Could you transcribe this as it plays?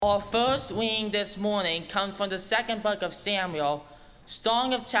Our first reading this morning comes from the second book of Samuel,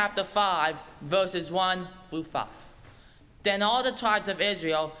 starting of chapter 5, verses 1 through 5. Then all the tribes of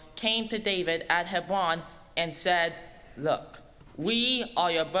Israel came to David at Hebron and said, "Look, we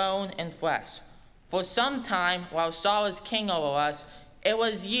are your bone and flesh. For some time, while Saul was king over us, it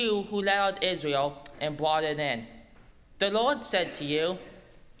was you who led out Israel and brought it in. The Lord said to you,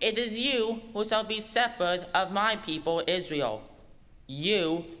 'It is you who shall be shepherd of my people Israel,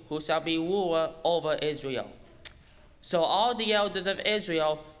 you who shall be ruler over Israel.' So all the elders of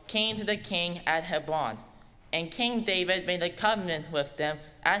Israel came to the king at Hebron, and King David made a covenant with them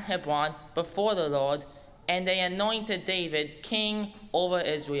at Hebron before the Lord, and they anointed David king over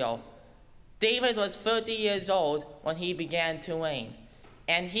Israel. David was 30 years old when he began to reign,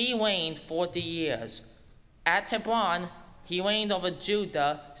 and he reigned 40 years. At Hebron, he reigned over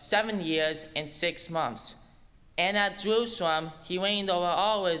Judah 7 years and 6 months. And at Jerusalem, he reigned over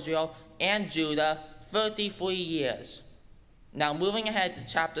all Israel and Judah 33 years. Now moving ahead to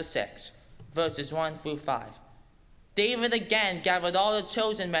chapter 6, verses 1 through 5. David again gathered all the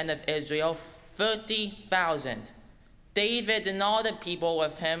chosen men of Israel, 30,000. David and all the people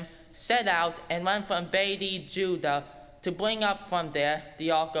with him set out and went from Beeri, Judah, to bring up from there the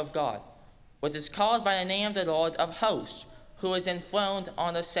ark of God, which is called by the name of the Lord of hosts, who is enthroned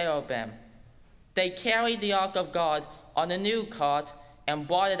on the cherubim. They carried the ark of God on a new cart and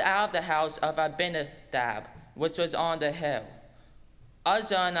brought it out of the house of Abinadab, which was on the hill.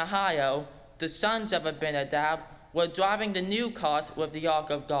 Uzzah and Ahio, the sons of Abinadab, were driving the new cart with the ark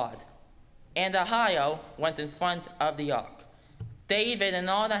of God, and Ahio went in front of the ark. David and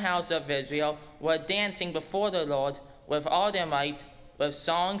all the house of Israel were dancing before the Lord with all their might, with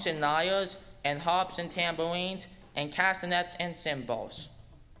songs and lyres and harps and tambourines and castanets and cymbals.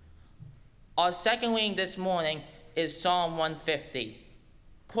 Our second reading this morning is Psalm 150.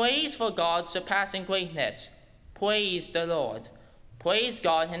 Praise for God surpassing greatness. Praise the Lord. Praise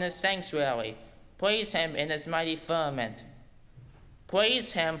God in his sanctuary. Praise him in his mighty firmament.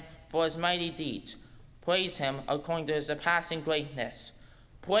 Praise him for his mighty deeds. Praise him according to his surpassing greatness.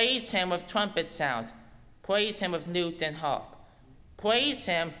 Praise him with trumpet sound. Praise him with lute and harp. Praise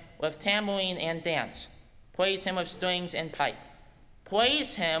him with tambourine and dance. Praise him with strings and pipe.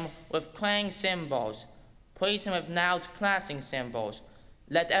 Praise him with clang cymbals. Praise him with loud clashing cymbals.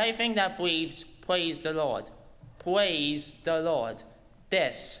 Let everything that breathes praise the Lord. Praise the Lord.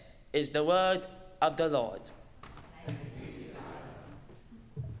 This is the word of the Lord.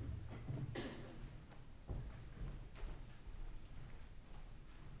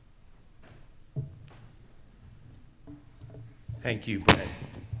 Thank you, Brett.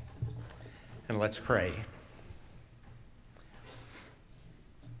 And let's pray.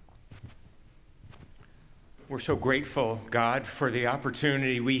 We're so grateful, God, for the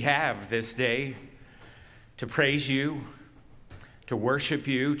opportunity we have this day to praise you, to worship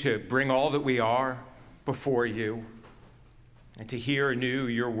you, to bring all that we are before you, and to hear anew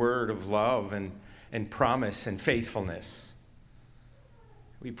your word of love and promise and faithfulness.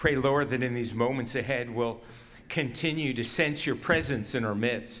 We pray, Lord, that in these moments ahead we'll continue to sense your presence in our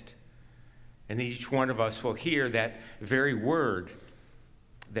midst, and each one of us will hear that very word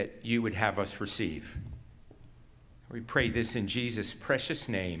that you would have us receive. We pray this in Jesus' precious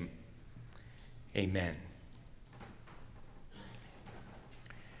name. Amen.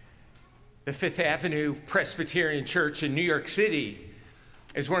 The Fifth Avenue Presbyterian Church in New York City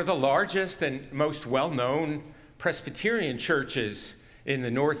is one of the largest and most well-known Presbyterian churches in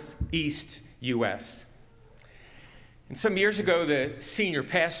the Northeast U.S. And some years ago, the senior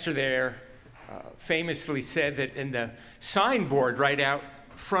pastor there famously said that in the signboard right out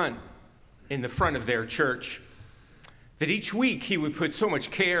front, in the front of their church, that each week he would put so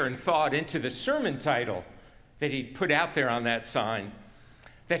much care and thought into the sermon title that he'd put out there on that sign,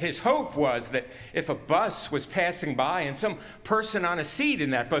 that his hope was that if a bus was passing by and some person on a seat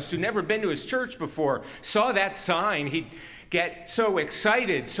in that bus who'd never been to his church before saw that sign, he'd get so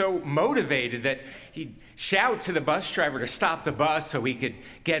excited, so motivated that he'd shout to the bus driver to stop the bus so he could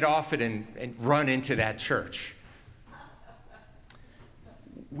get off it and run into that church.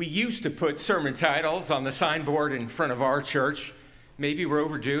 We used to put sermon titles on the signboard in front of our church. Maybe we're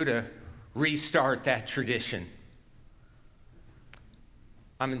overdue to restart that tradition.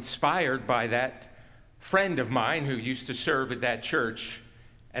 I'm inspired by that friend of mine who used to serve at that church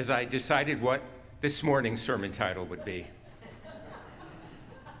as I decided what this morning's sermon title would be.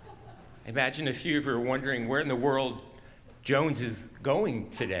 I imagine a few of you are wondering where in the world Jones is going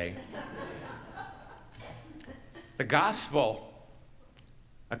today. The gospel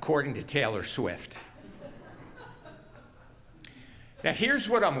according to Taylor Swift. Now, here's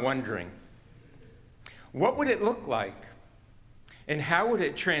what I'm wondering. What would it look like, and how would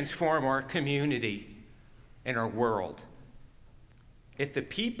it transform our community and our world if the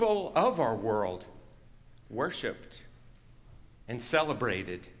people of our world worshiped and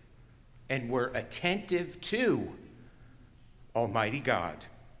celebrated and were attentive to Almighty God,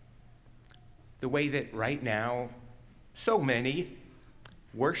 the way that right now so many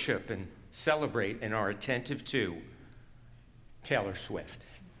worship and celebrate and are attentive to Taylor Swift?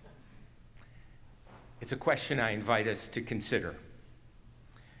 It's a question I invite us to consider.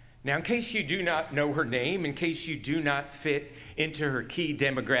 Now, in case you do not know her name, in case you do not fit into her key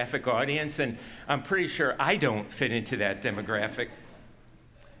demographic audience, and I'm pretty sure I don't fit into that demographic,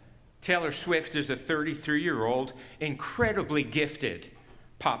 Taylor Swift is a 33-year-old, incredibly gifted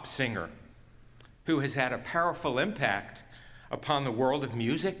pop singer who has had a powerful impact upon the world of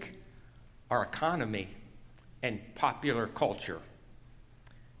music, our economy, and popular culture.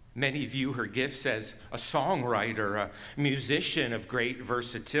 Many view her gifts as a songwriter, a musician of great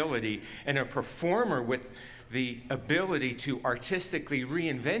versatility, and a performer with the ability to artistically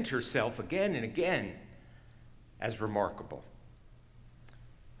reinvent herself again and again as remarkable.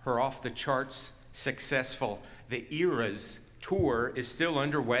 Her off-the-charts successful The Eras tour is still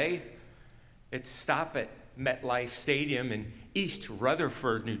underway. Its stop at MetLife Stadium in East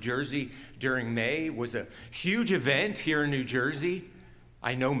Rutherford, New Jersey during May was a huge event here in New Jersey.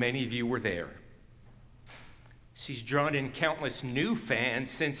 I know many of you were there. She's drawn in countless new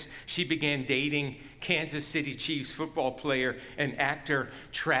fans since she began dating Kansas City Chiefs football player and actor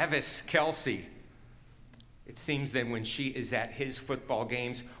Travis Kelce. It seems that when she is at his football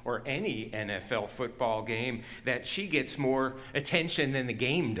games or any NFL football game, that she gets more attention than the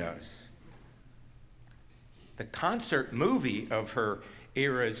game does. The concert movie of her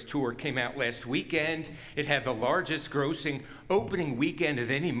Eras tour came out last weekend. It had the largest grossing opening weekend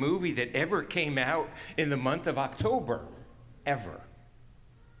of any movie that ever came out in the month of October, ever.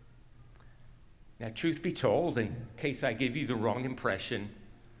 Now, truth be told, in case I give you the wrong impression,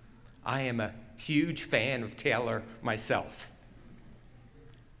 I am a huge fan of Taylor myself.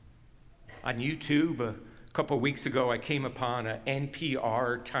 On YouTube, a couple weeks ago, I came upon an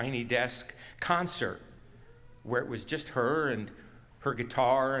NPR Tiny Desk concert where it was just her and her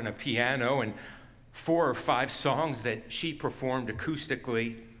guitar and a piano and 4 or 5 songs that she performed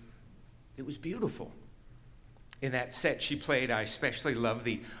acoustically. It was beautiful. In that set she played, I especially love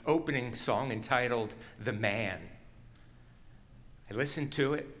the opening song entitled The Man. I listened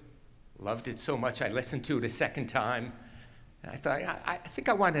to it, loved it so much I listened to it a second time, and I thought, I think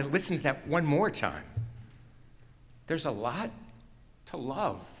I want to listen to that one more time. There's a lot to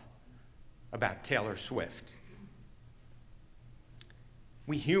love about Taylor Swift.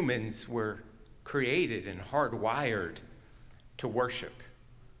 We humans were created and hardwired to worship,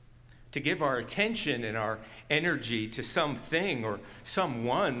 to give our attention and our energy to something or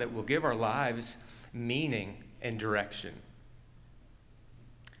someone that will give our lives meaning and direction.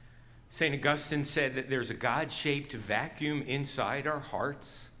 St. Augustine said that there's a God-shaped vacuum inside our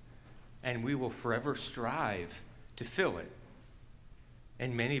hearts, and we will forever strive to fill it.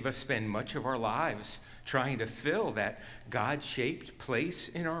 And many of us spend much of our lives trying to fill that God-shaped place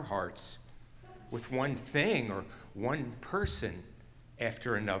in our hearts with one thing or one person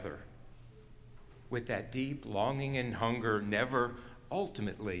after another, with that deep longing and hunger never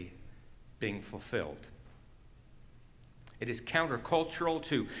ultimately being fulfilled. It is countercultural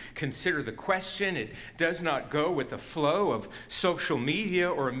to consider the question. It does not go with the flow of social media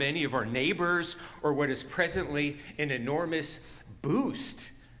or many of our neighbors or what is presently an enormous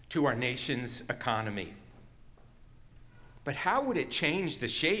boost to our nation's economy. But how would it change the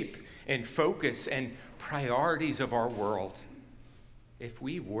shape and focus and priorities of our world if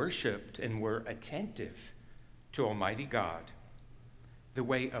we worshiped and were attentive to Almighty God the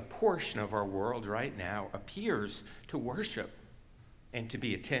way a portion of our world right now appears to worship and to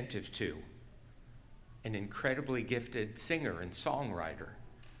be attentive to an incredibly gifted singer and songwriter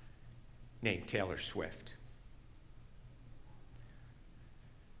named Taylor Swift?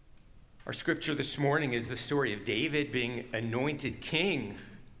 Our scripture this morning is the story of David being anointed king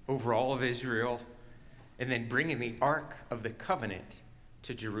over all of Israel and then bringing the Ark of the Covenant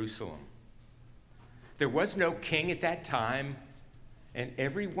to Jerusalem. There was no king at that time, and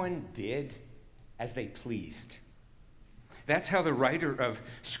everyone did as they pleased. That's how the writer of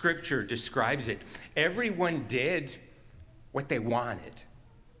Scripture describes it. Everyone did what they wanted.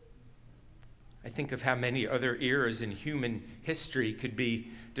 I think of how many other eras in human history could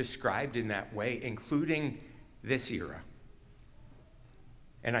be described in that way, including this era.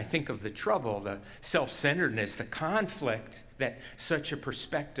 And I think of the trouble, the self-centeredness, the conflict that such a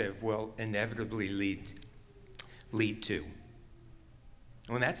perspective will inevitably lead to.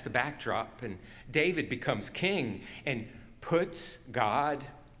 When that's the backdrop, and David becomes king and puts God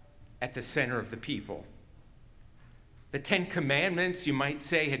at the center of the people. The 10 Commandments, you might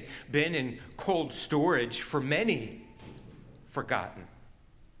say, had been in cold storage for many, forgotten.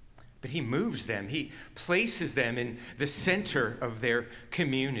 But he moves them, he places them in the center of their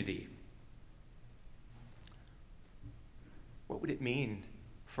community. What would it mean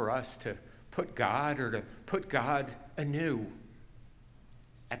for us to put God, or to put God anew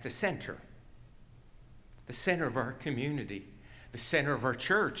at the center of our community, the center of our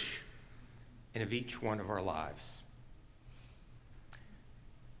church, and of each one of our lives?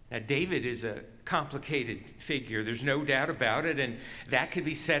 Now, David is a complicated figure. There's no doubt about it, and that could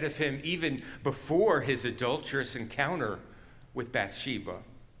be said of him even before his adulterous encounter with Bathsheba.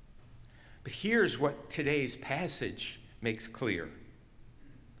 But here's what today's passage makes clear.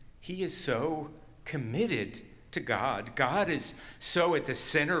 He is so committed to God. God is so at the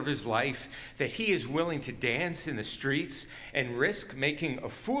center of his life that he is willing to dance in the streets and risk making a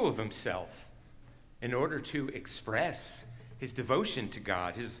fool of himself in order to express his devotion to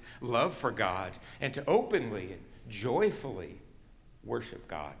God, his love for God, and to openly and joyfully worship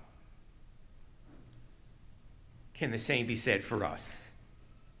God. Can the same be said for us?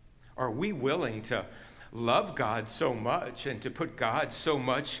 Are we willing to love God so much and to put God so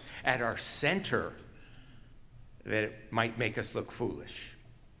much at our center that it might make us look foolish?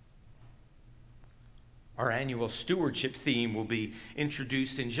 Our annual stewardship theme will be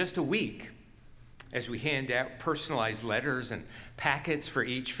introduced in just a week, as we hand out personalized letters and packets for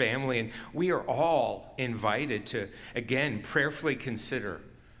each family. And we are all invited to, again, prayerfully consider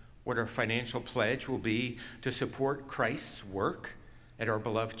what our financial pledge will be to support Christ's work at our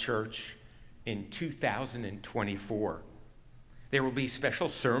beloved church in 2024. There will be special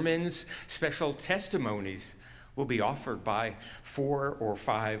sermons, special testimonies will be offered by 4 or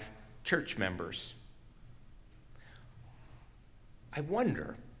 5 church members. I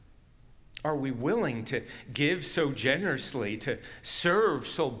wonder, are we willing to give so generously, to serve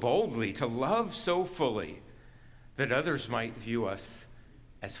so boldly, to love so fully, that others might view us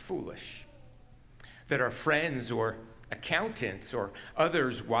as foolish? That our friends or accountants or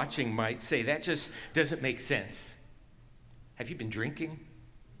others watching might say, that just doesn't make sense. Have you been drinking?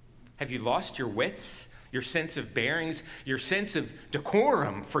 Have you lost your wits, your sense of bearings, your sense of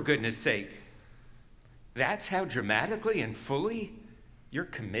decorum, for goodness sake? That's how dramatically and fully you're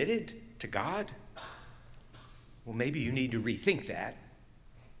committed to God? Well, maybe you need to rethink that.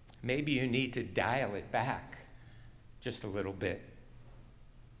 Maybe you need to dial it back just a little bit.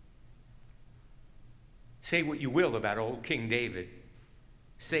 Say what you will about old King David.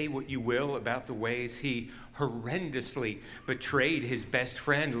 Say what you will about the ways he horrendously betrayed his best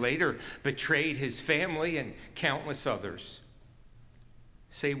friend, later betrayed his family and countless others.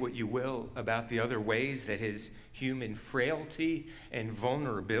 Say what you will about the other ways that his human frailty and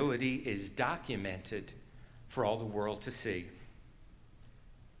vulnerability is documented for all the world to see.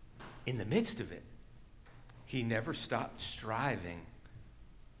 In the midst of it, he never stopped striving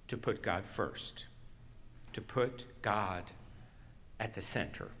to put God first, to put God at the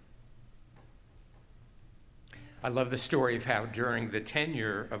center. I love the story of how during the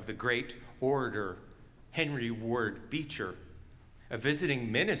tenure of the great orator Henry Ward Beecher, a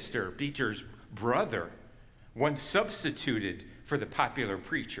visiting minister, Beecher's brother, once substituted for the popular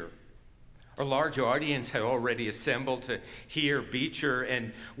preacher. A large audience had already assembled to hear Beecher,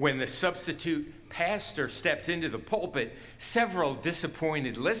 and when the substitute pastor stepped into the pulpit, several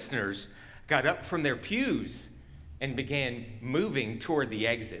disappointed listeners got up from their pews and began moving toward the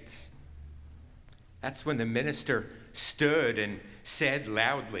exits. That's when the minister stood and said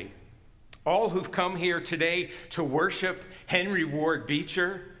loudly, "All who've come here today to worship Henry Ward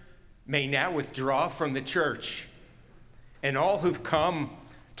Beecher may now withdraw from the church, and all who've come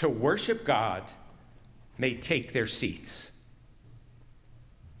to worship God may take their seats."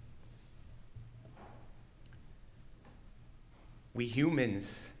 We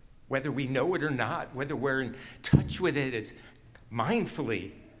humans, whether we know it or not, whether we're in touch with it as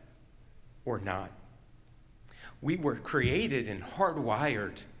mindfully or not, we were created and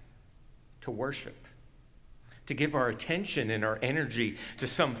hardwired to worship, to give our attention and our energy to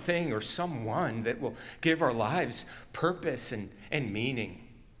something or someone that will give our lives purpose and meaning.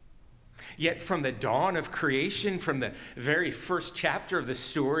 Yet from the dawn of creation, from the very first chapter of the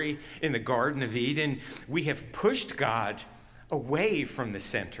story in the Garden of Eden, we have pushed God away from the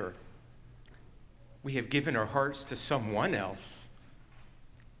center. We have given our hearts to someone else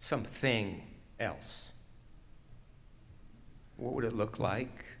something else? What would it look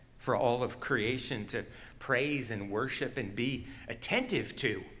like for all of creation to praise and worship and be attentive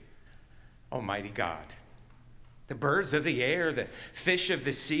to Almighty God? The birds of the air, the fish of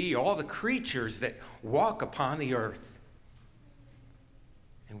the sea, all the creatures that walk upon the earth.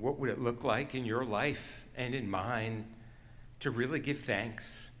 And what would it look like in your life and in mine to really give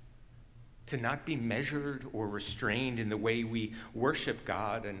thanks, to not be measured or restrained in the way we worship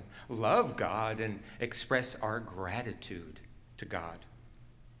God and love God and express our gratitude to God?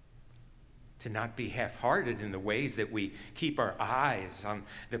 To not be half-hearted in the ways that we keep our eyes on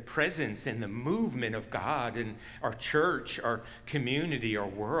the presence and the movement of God in our church, our community, our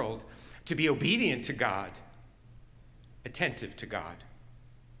world. To be obedient to God, attentive to God,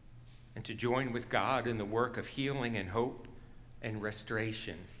 and to join with God in the work of healing and hope and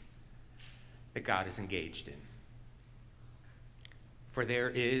restoration that God is engaged in. For there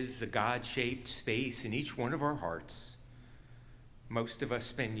is a God-shaped space in each one of our hearts. Most of us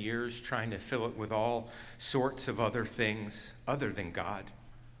spend years trying to fill it with all sorts of other things other than God.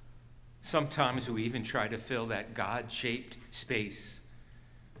 Sometimes we even try to fill that God-shaped space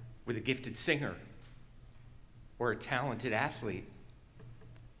with a gifted singer or a talented athlete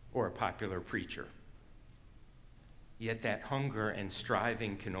or a popular preacher. Yet that hunger and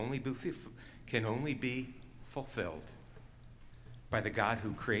striving can only be fulfilled by the God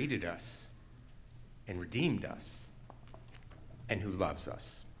who created us and redeemed us and who loves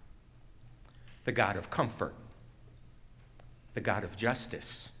us. The God of comfort, the God of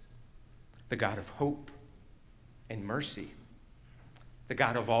justice, the God of hope and mercy, the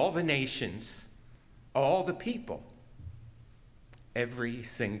God of all the nations, all the people, every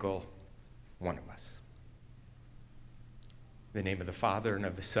single one of us. In the name of the Father, and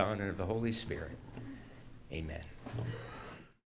of the Son, and of the Holy Spirit, amen.